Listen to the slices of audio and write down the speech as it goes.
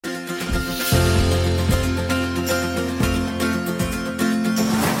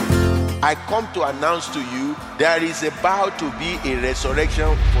I come to announce to you there is about to be a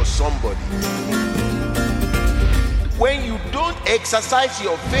resurrection for somebody. When you don't exercise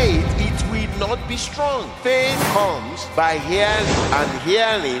your faith, it will not be strong. Faith comes by hearing, and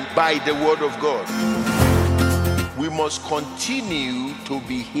hearing by the word of God. We must continue to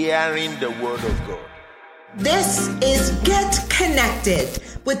be hearing the word of God. This is Get Connected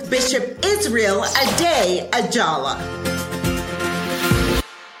with Bishop Israel Ade Ajala.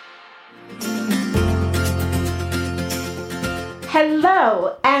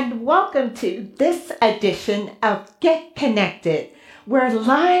 Hello and welcome to this edition of Get Connected, where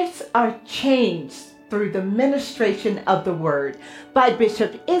lives are changed through the ministration of the Word by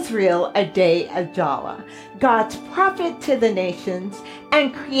Bishop Israel Ade Ajala, God's prophet to the nations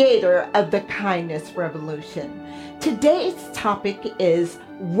and creator of the Kindness Revolution. Today's topic is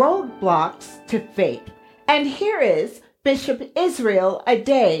roadblocks to faith. And here is Bishop Israel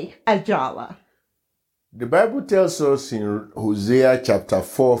Ade Ajala. The Bible tells us in Hosea chapter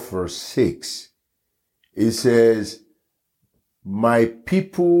 4 verse 6, it says, "My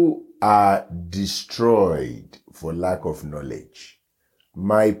people are destroyed for lack of knowledge."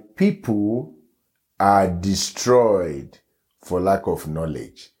 My people are destroyed for lack of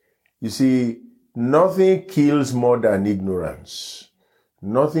knowledge. You see, nothing kills more than ignorance.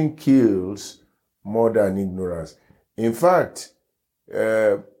 Nothing kills more than ignorance. In fact,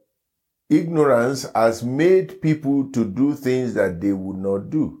 ignorance has made people to do things that they would not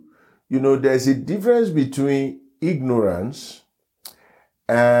do. You know, there's a difference between ignorance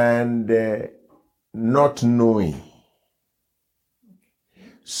and not knowing.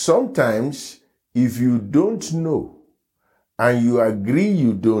 Sometimes, if you don't know and you agree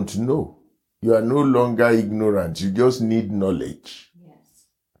you don't know, you are no longer ignorant. You just need knowledge. Yes.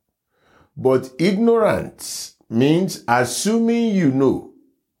 But ignorance means assuming you know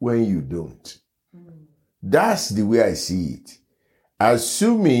when you don't. That's the way I see it.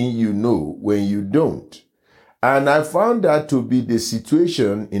 Assuming you know when you don't. And I found that to be the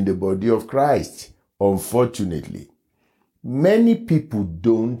situation in the body of Christ, unfortunately. Many people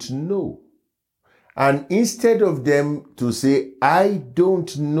don't know. And instead of them to say, "I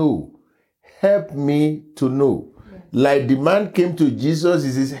don't know, help me to know." Yes. Like the man came to Jesus,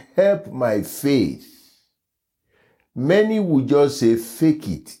 he says, "Help my faith." Many would just say, "Fake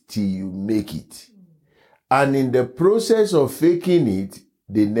it till you make it." And in the process of faking it,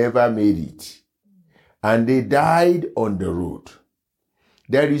 they never made it. And they died on the road.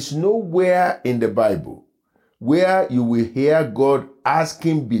 There is nowhere in the Bible where you will hear God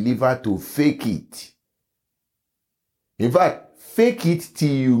asking believer to fake it. In fact, fake it till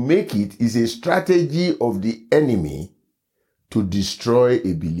you make it is a strategy of the enemy to destroy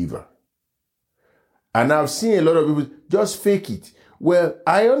a believer. And I've seen a lot of people just fake it. Well,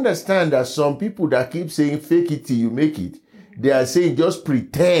 I understand that some people that keep saying fake it till you make it, they are saying just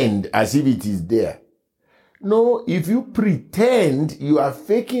pretend as if it is there. No, if you pretend, you are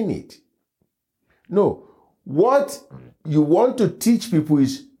faking it. No, what you want to teach people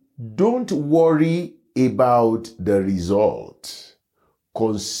is don't worry about the result.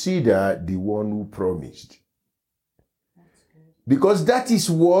 Consider the one who promised. Because that is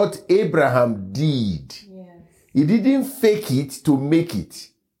what Abraham did. Yes. He didn't fake it to make it.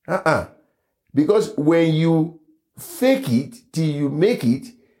 Because when you fake it till you make it,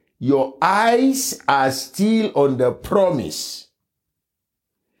 your eyes are still on the promise.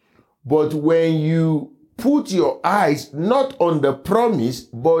 But when you put your eyes not on the promise,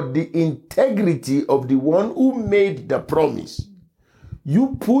 but the integrity of the one who made the promise,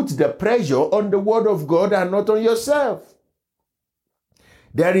 you put the pressure on the word of God and not on yourself.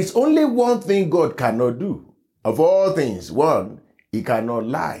 There is only one thing God cannot do. Of all things, one, he cannot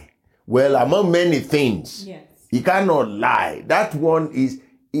lie. Well, among many things, yes, he cannot lie. That one is,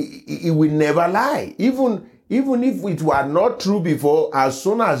 he will never lie. Even if it were not true before, as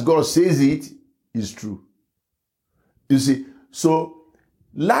soon as God says it, it's true. You see, so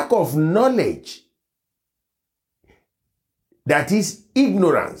lack of knowledge, that is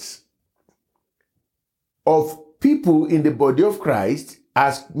ignorance of people in the body of Christ,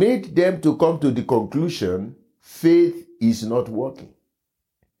 has made them to come to the conclusion faith is not working.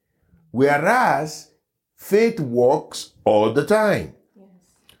 Whereas faith works all the time. Yes.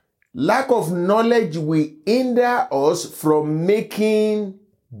 Lack of knowledge will hinder us from making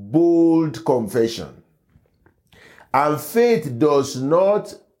bold confession. And faith does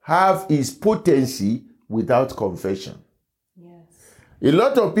not have its potency without confession. A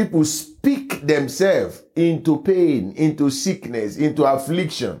lot of people speak themselves into pain, into sickness, into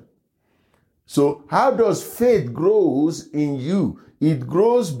affliction. So how does faith grows in you? It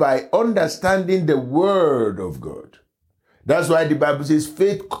grows by understanding the word of God. That's why the Bible says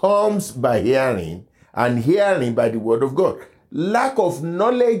faith comes by hearing, and hearing by the word of God. Lack of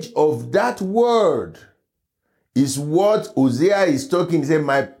knowledge of that word is what Hosea is talking. He said,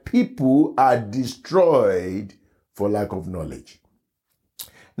 my people are destroyed for lack of knowledge.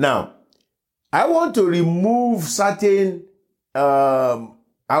 Now, I want to remove certain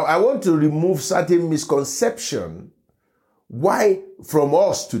misconception from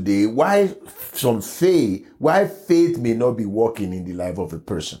us today, why faith may not be working in the life of a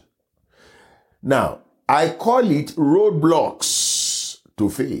person. Now, I call it roadblocks to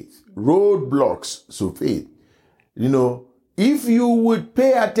faith. Roadblocks to faith. You know, if you would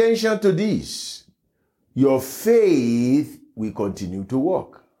pay attention to this, your faith will continue to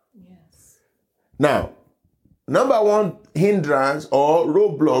work. Yes. Now, number one hindrance or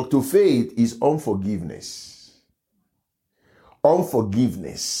roadblock to faith is unforgiveness.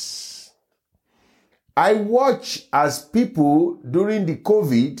 Unforgiveness. I watch as people during the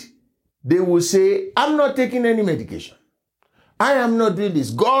COVID, they will say, I'm not taking any medication. I am not doing this.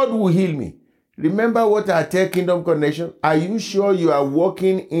 God will heal me. Remember what I tell Kingdom Connection? Are you sure you are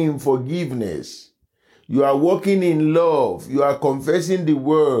walking in forgiveness? You are walking in love. You are confessing the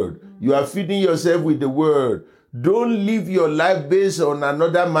word. You are feeding yourself with the word. Don't live your life based on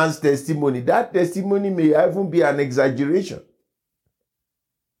another man's testimony. That testimony may even be an exaggeration.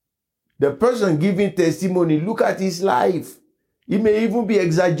 The person giving testimony, look at his life. He may even be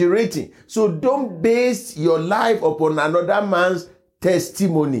exaggerating. So don't base your life upon another man's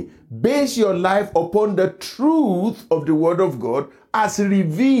testimony. Base your life upon the truth of the word of God as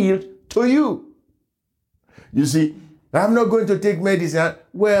revealed to you. You see, I'm not going to take medicine.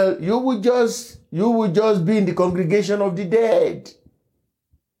 Well, you would just be in the congregation of the dead.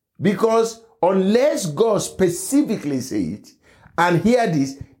 Because unless God specifically say it, and hear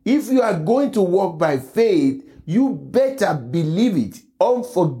this, if you are going to walk by faith, you better believe it.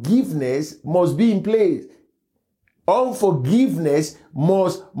 Unforgiveness must be in place. Unforgiveness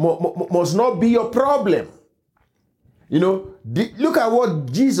must not be your problem. You know, look at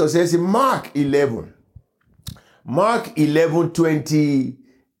what Jesus says in Mark 11. Mark 11,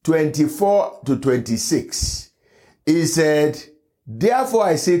 24 to 26. He said, therefore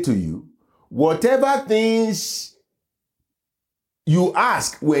I say to you, whatever things you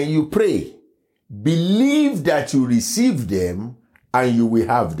ask when you pray, believe that you receive them and you will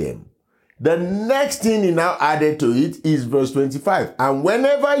have them. The next thing he now added to it is verse 25. And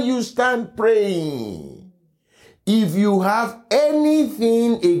whenever you stand praying, if you have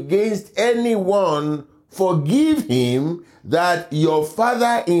anything against anyone, forgive him, that your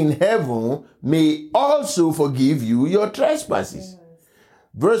Father in heaven may also forgive you your trespasses. Yes.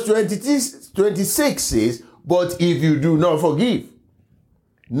 Verse 26 says, but if you do not forgive,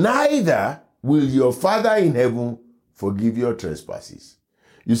 neither will your Father in heaven forgive your trespasses.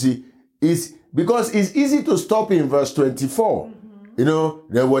 You see, it's because it's easy to stop in verse 24. Mm-hmm. You know,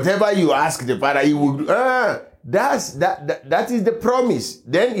 that whatever you ask the Father, he will. That is the promise.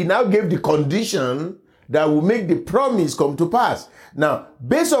 Then he now gave the condition that will make the promise come to pass. Now,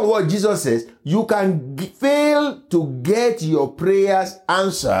 based on what Jesus says, you can fail to get your prayers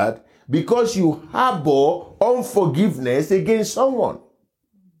answered because you harbor unforgiveness against someone.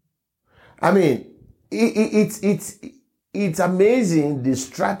 I mean, it's amazing the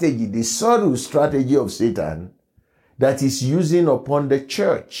strategy, the subtle strategy of Satan that is using upon the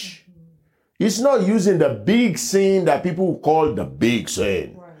church. It's not using the big sin that people call the big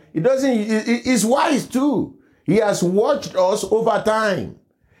sin. Right. It doesn't. It's wise too. He has watched us over time.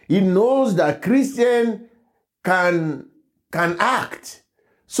 He knows that Christian can act.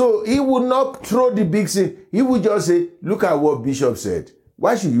 So he would not throw the big sin. He would just say, look at what Bishop said.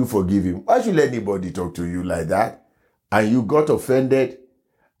 Why should you forgive him? Why should anybody talk to you like that? And you got offended.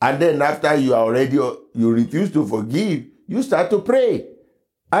 And then after you refuse to forgive, you start to pray.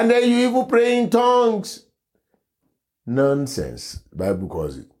 And then you even pray in tongues. Nonsense, the Bible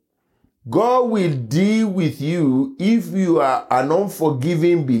calls it. God will deal with you if you are an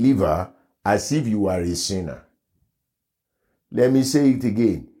unforgiving believer as if you are a sinner. Let me say it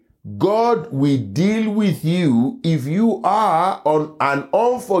again. God will deal with you if you are an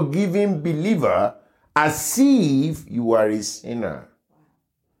unforgiving believer as if you are a sinner.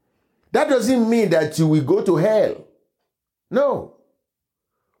 That doesn't mean that you will go to hell. No.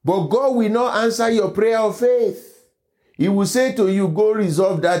 But God will not answer your prayer of faith. He will say to you, go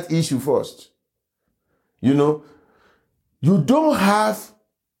resolve that issue first. You know, you don't have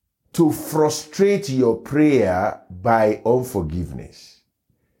to frustrate your prayer by unforgiveness.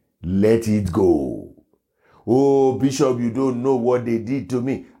 Let it go. Oh, Bishop, you don't know what they did to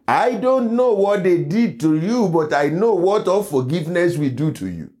me. I don't know what they did to you, but I know what unforgiveness will do to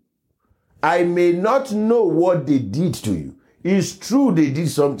you. I may not know what they did to you. It's true they did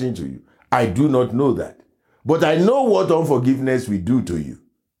something to you. I do not know that. But I know what unforgiveness will do to you.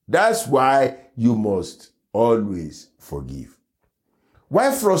 That's why you must always forgive.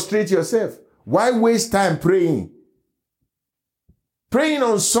 Why frustrate yourself? Why waste time praying? Praying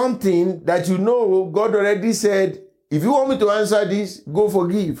on something that you know God already said, if you want me to answer this, go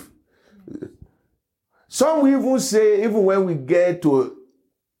forgive. Some will even say, even when we get to,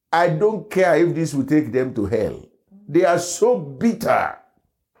 I don't care if this will take them to hell. They are so bitter.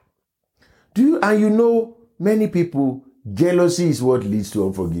 And you know, many people, jealousy is what leads to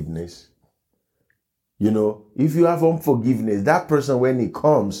unforgiveness. You know, if you have unforgiveness, that person, when he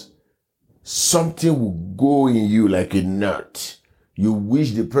comes, something will go in you like a nut. You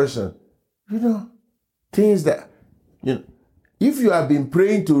wish the person, you know, things that, you know, if you have been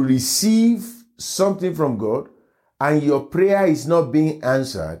praying to receive something from God and your prayer is not being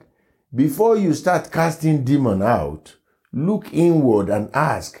answered, before you start casting demon out, look inward and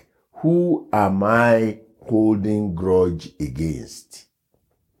ask, who am I holding grudge against?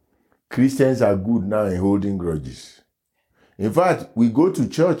 Christians are good now in holding grudges. In fact, we go to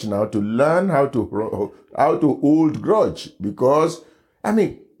church now to learn how to hold grudge because, I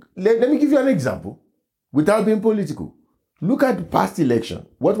mean, let me give you an example without being political. Look at the past election.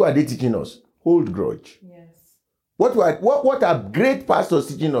 What were they teaching us? Hold grudge. Yes. What are great pastors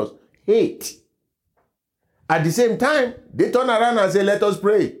teaching us? Hate. At the same time, they turn around and say, let us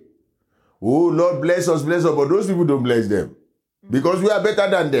pray. Oh, Lord, bless us, but those people don't bless them because we are better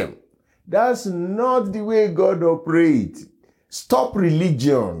than them. That's not the way God operates. Stop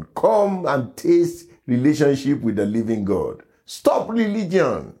religion. Come and taste relationship with the living God. Stop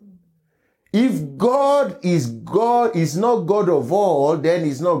religion. If God is not God of all, then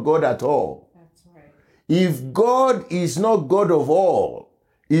he's not God at all. That's right. If God is not God of all,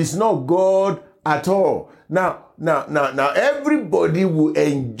 he's not God at all. Now, everybody will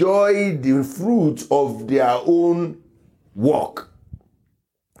enjoy the fruit of their own work.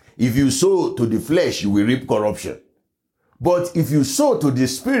 If you sow to the flesh, you will reap corruption. But if you sow to the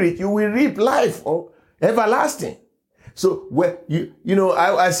spirit, you will reap life everlasting. So,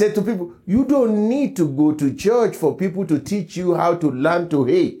 I said to people, you don't need to go to church for people to teach you how to learn to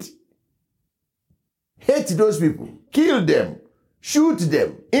hate. Hate those people. Kill them. Shoot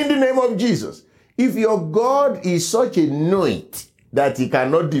them in the name of Jesus. If your God is such a nit that he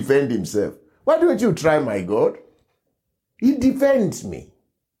cannot defend himself, why don't you try my God? He defends me.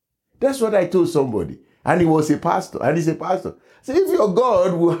 That's what I told somebody. And he was a pastor. And he's a pastor. So if your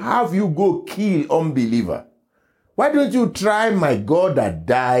God will have you go kill unbeliever, why don't you try my God that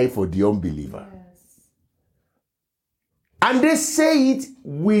died for the unbeliever? Yes. And they say it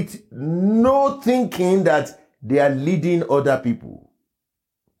with no thinking that they are leading other people.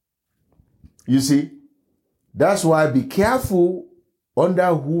 You see, that's why be careful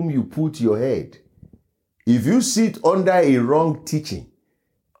under whom you put your head. If you sit under a wrong teaching,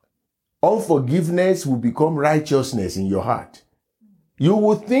 unforgiveness will become righteousness in your heart. You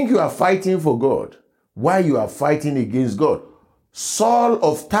will think you are fighting for God while you are fighting against God. Saul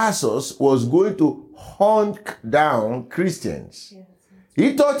of Tarsus was going to hunt down Christians. Yes.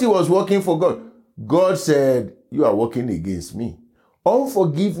 He thought he was working for God. God said, you are working against me.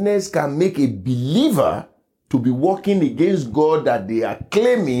 Unforgiveness can make a believer to be working against God that they are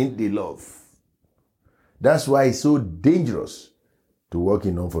claiming they love. That's why it's so dangerous to work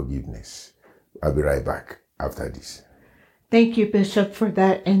in unforgiveness. I'll be right back after this. Thank you, Bishop, for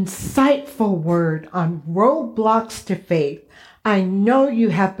that insightful word on roadblocks to faith. I know you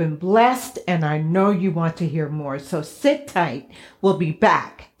have been blessed, and I know you want to hear more. So sit tight. We'll be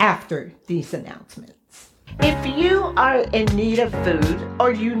back after these announcements. If you are in need of food,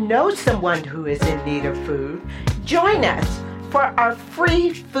 or you know someone who is in need of food, join us for our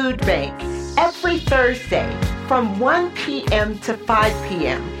free food bank every Thursday from 1 p.m. to 5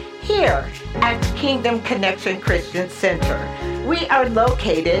 p.m. here at Kingdom Connection Christian Center. We are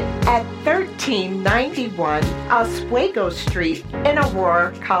located at 1391 Oswego Street in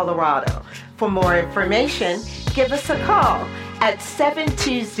Aurora, Colorado. For more information, give us a call at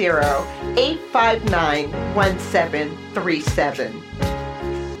 720-859-1737.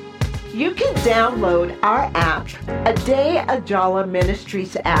 You can download our app, A Day Ajala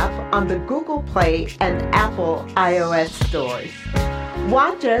Ministries app, on the Google Play and Apple iOS stores.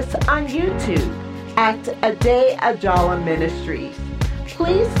 Watch us on YouTube at A Day Ajala Ministries.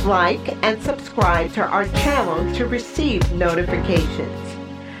 Please like and subscribe to our channel to receive notifications.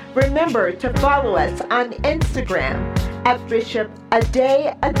 Remember to follow us on Instagram at Bishop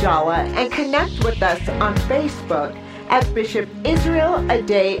Ade Ajala and connect with us on Facebook at Bishop Israel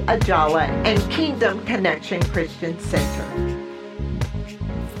Ade Ajala and Kingdom Connection Christian Center.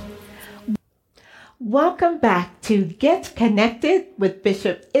 Welcome back to Get Connected with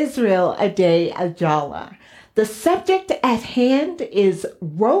Bishop Israel Ade Ajala. The subject at hand is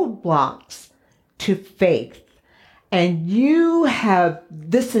roadblocks to faith. And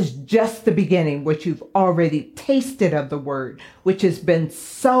this is just the beginning, which you've already tasted of the word, which has been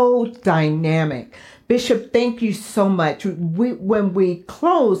so dynamic. Bishop, thank you so much. When we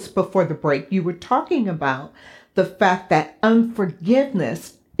closed before the break, you were talking about the fact that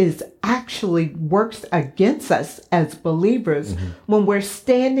unforgiveness actually works against us as believers when we're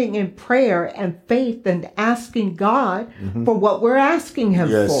standing in prayer and faith and asking God for what we're asking him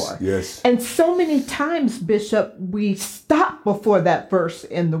for. Yes. And so many times, Bishop, we stop before that verse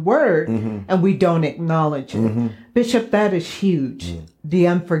in the word and we don't acknowledge it. Bishop, that is huge. The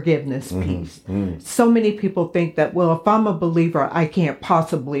unforgiveness piece. So many people think that, well, if I'm a believer, I can't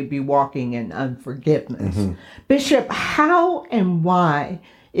possibly be walking in unforgiveness. Bishop, how and why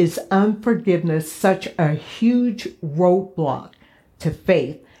is unforgiveness such a huge roadblock to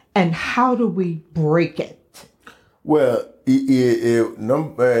faith, and how do we break it? Well,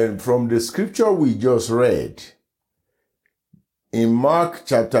 from the scripture we just read, in Mark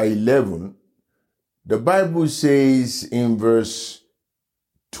chapter 11, the Bible says in verse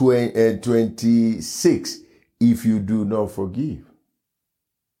 26, if you do not forgive.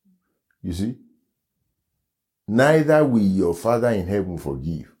 You see? Neither will your Father in heaven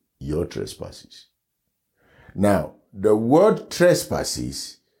forgive your trespasses. Now, the word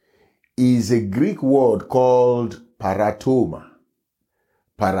trespasses is a Greek word called paratoma.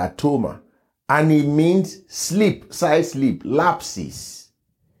 Paratoma. And it means slip, side slip, lapses,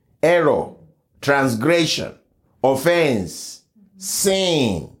 error, transgression, offense,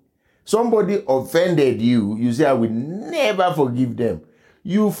 sin. Somebody offended you, you say, I will never forgive them.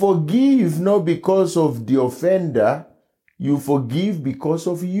 You forgive not because of the offender, you forgive because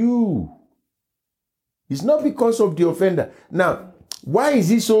of you. It's not because of the offender. Now, why is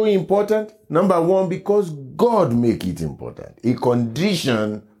it so important? Number one, because God make it important. A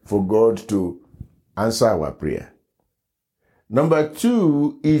condition for God to answer our prayer. Number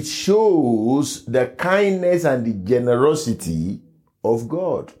two, it shows the kindness and the generosity of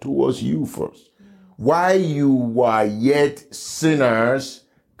God towards you first. While you were yet sinners,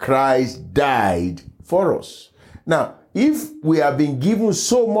 Christ died for us. Now, if we have been given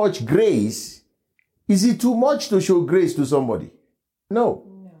so much grace, is it too much to show grace to somebody? No.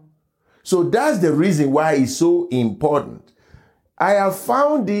 So that's the reason why it's so important. I have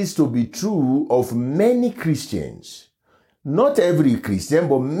found this to be true of many Christians. Not every Christian,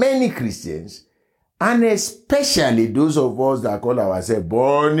 but many Christians, and especially those of us that call ourselves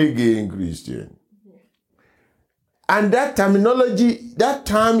born-again Christian. And that terminology, that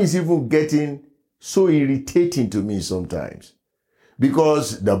term is even getting so irritating to me sometimes.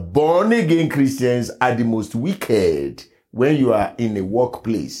 Because the born-again Christians are the most wicked when you are in a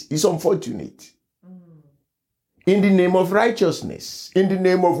workplace. It's unfortunate. In the name of righteousness, in the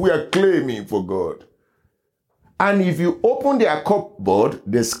name of we are claiming for God. And if you open their cupboard,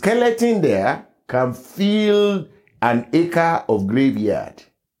 the skeleton there can fill an acre of graveyard.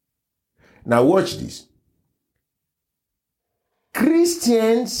 Now watch this.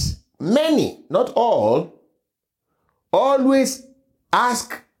 Christians, many, not all, always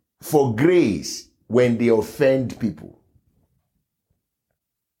ask for grace when they offend people.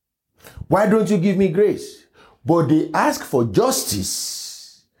 Why don't you give me grace? But they ask for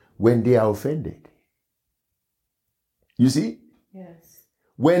justice when they are offended. You see? Yes.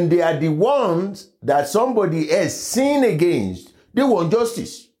 When they are the ones that somebody else sinned against, they want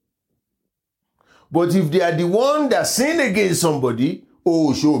justice. But if they are the one that sinned against somebody,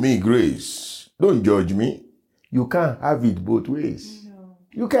 oh, show me grace. Don't judge me. You can't have it both ways. No.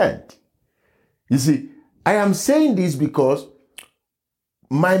 You can't. You see, I am saying this because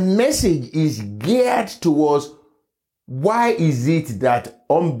my message is geared towards why is it that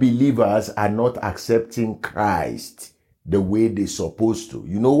unbelievers are not accepting Christ the way they're supposed to.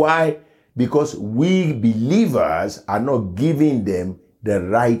 You know why? Because we believers are not giving them the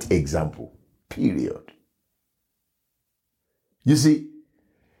right example. Period. You see,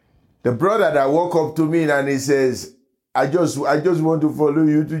 the brother that walked up to me and he says, I just want to follow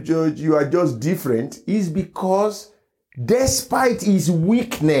you to church. You are just different. Is because despite his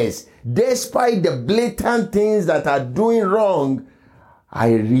weakness, despite the blatant things that are doing wrong,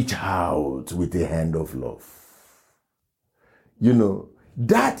 I reach out with a hand of love. You know,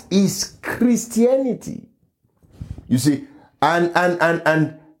 That is Christianity. You see,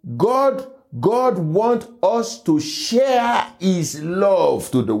 and God wants us to share his love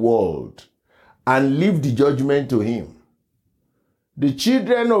to the world and leave the judgment to him. The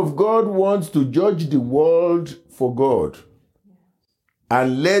children of God want to judge the world for God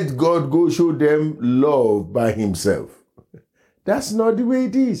and let God go show them love by himself. That's not the way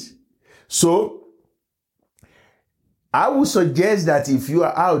it is. So, I would suggest that if you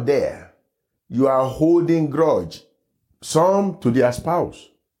are out there, you are holding grudge, some to their spouse,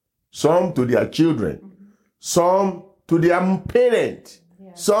 some to their children, some to their parent,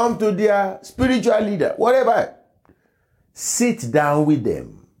 some to their spiritual leader, whatever. Sit down with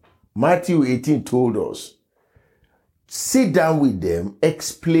them. Matthew 18 told us, sit down with them,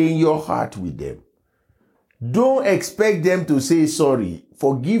 explain your heart with them. Don't expect them to say sorry.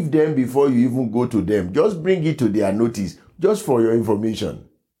 Forgive them before you even go to them. Just bring it to their notice, just for your information.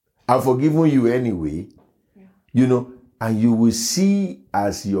 I've forgiven you anyway. You know, and you will see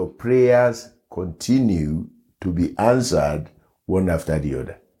as your prayers continue to be answered one after the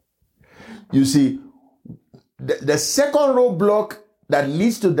other. You see, the second roadblock that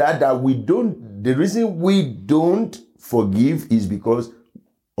leads to that the reason we don't forgive is because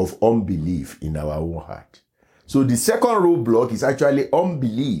of unbelief in our own heart. So the second roadblock is actually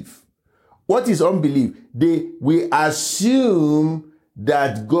unbelief. What is unbelief? We assume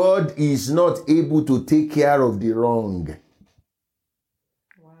that God is not able to take care of the wrong.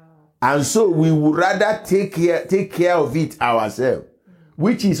 Wow. And so we would rather take care of it ourselves,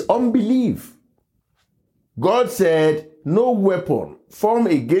 which is unbelief. God said, no weapon formed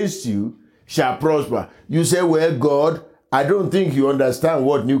against you shall prosper. You say, well, God, I don't think you understand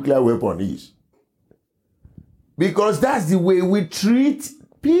what nuclear weapon is. Because that's the way we treat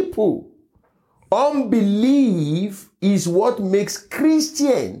people. Unbelief is what makes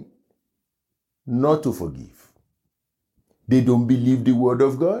Christian not to forgive. They don't believe the word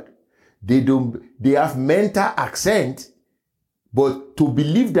of God. They have mental accent. But to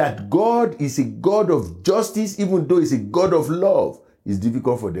believe that God is a God of justice, even though he's a God of love, is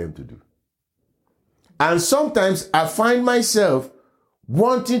difficult for them to do. And sometimes I find myself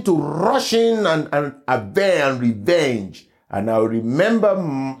wanting to rush in and avenge and revenge. And I'll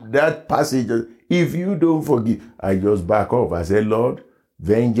remember that passage. If you don't forgive, I just back off. I say, Lord,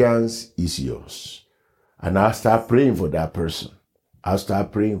 vengeance is yours. And I'll start praying for that person. I'll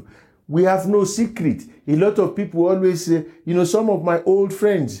start praying. We have no secret. A lot of people always say, some of my old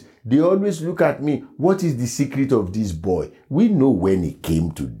friends, they always look at me. What is the secret of this boy? We know when he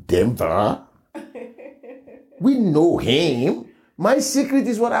came to Denver. We know him. My secret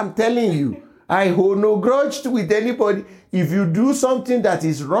is what I'm telling you. I hold no grudge with anybody. If you do something that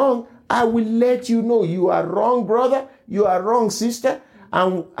is wrong, I will let you know. You are wrong, brother. You are wrong, sister.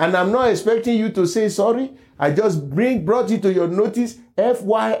 And I'm not expecting you to say sorry. I just brought it to your notice,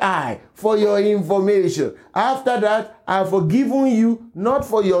 FYI, for your information. After that, I've forgiven you, not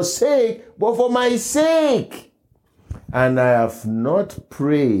for your sake, but for my sake. And I have not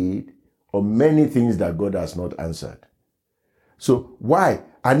prayed on many things that God has not answered. So why?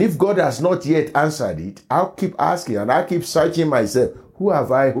 And if God has not yet answered it, I'll keep asking and I'll keep searching myself. Who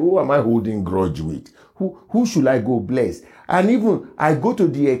am I holding grudge with? Who should I go bless? And even I go to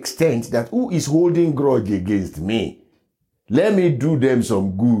the extent that who is holding grudge against me? Let me do them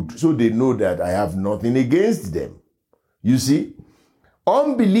some good so they know that I have nothing against them. You see,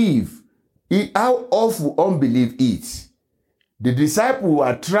 unbelief, how awful unbelief is. The disciples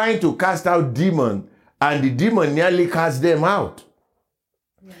were trying to cast out demons and the demon nearly cast them out.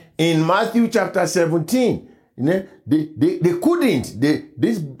 Yeah. In Matthew chapter 17, they couldn't.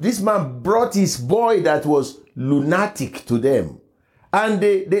 This man brought his boy that was lunatic to them. And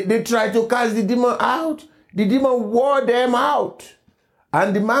they tried to cast the demon out. The demon wore them out.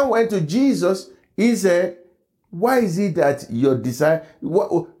 And the man went to Jesus. He said, why is it that your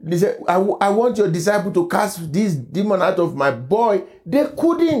disciple... He said, I want your disciple to cast this demon out of my boy. They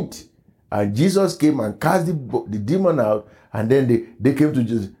couldn't. And Jesus came and cast the demon out. And then they came to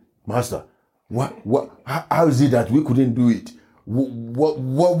Jesus. Master, how is it that we couldn't do it?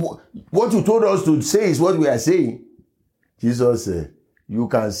 What you told us to say is what we are saying. Jesus said, you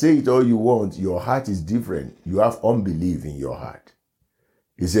can say it all you want. Your heart is different. You have unbelief in your heart.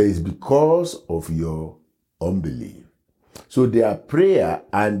 He said, it's because of your unbelief. So their prayer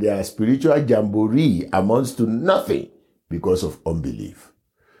and their spiritual jamboree amounts to nothing because of unbelief.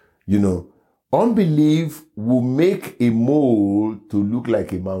 Unbelief will make a mole to look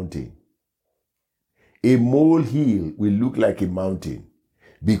like a mountain. A molehill will look like a mountain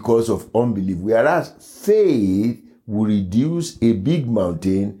because of unbelief. Whereas faith will reduce a big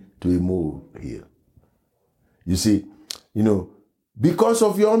mountain to a molehill. You see, because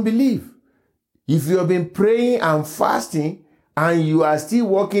of your unbelief. If you have been praying and fasting and you are still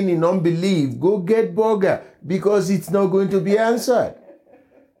walking in unbelief, go get burger because it's not going to be answered.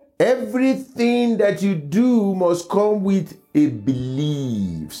 Everything that you do must come with a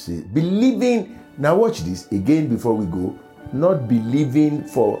belief. See, believing. Now watch this again before we go. Not believing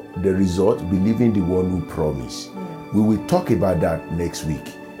for the result, believing the one who promised. We will talk about that next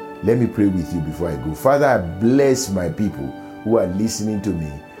week. Let me pray with you before I go. Father, I bless my people who are listening to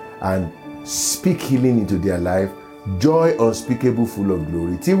me and speak healing into their life, joy unspeakable, full of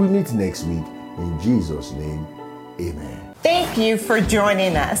glory. Till we meet next week, in Jesus' name, amen. Thank you for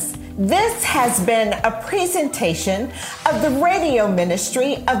joining us. This has been a presentation of the radio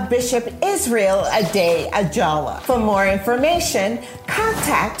ministry of Bishop Israel Ade Ajala. For more information,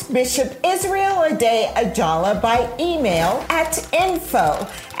 contact Bishop Israel Ade Ajala by email at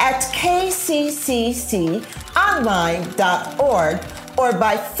info@kccconline.org or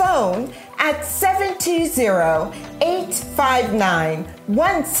by phone at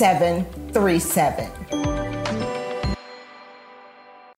 720-859-1737.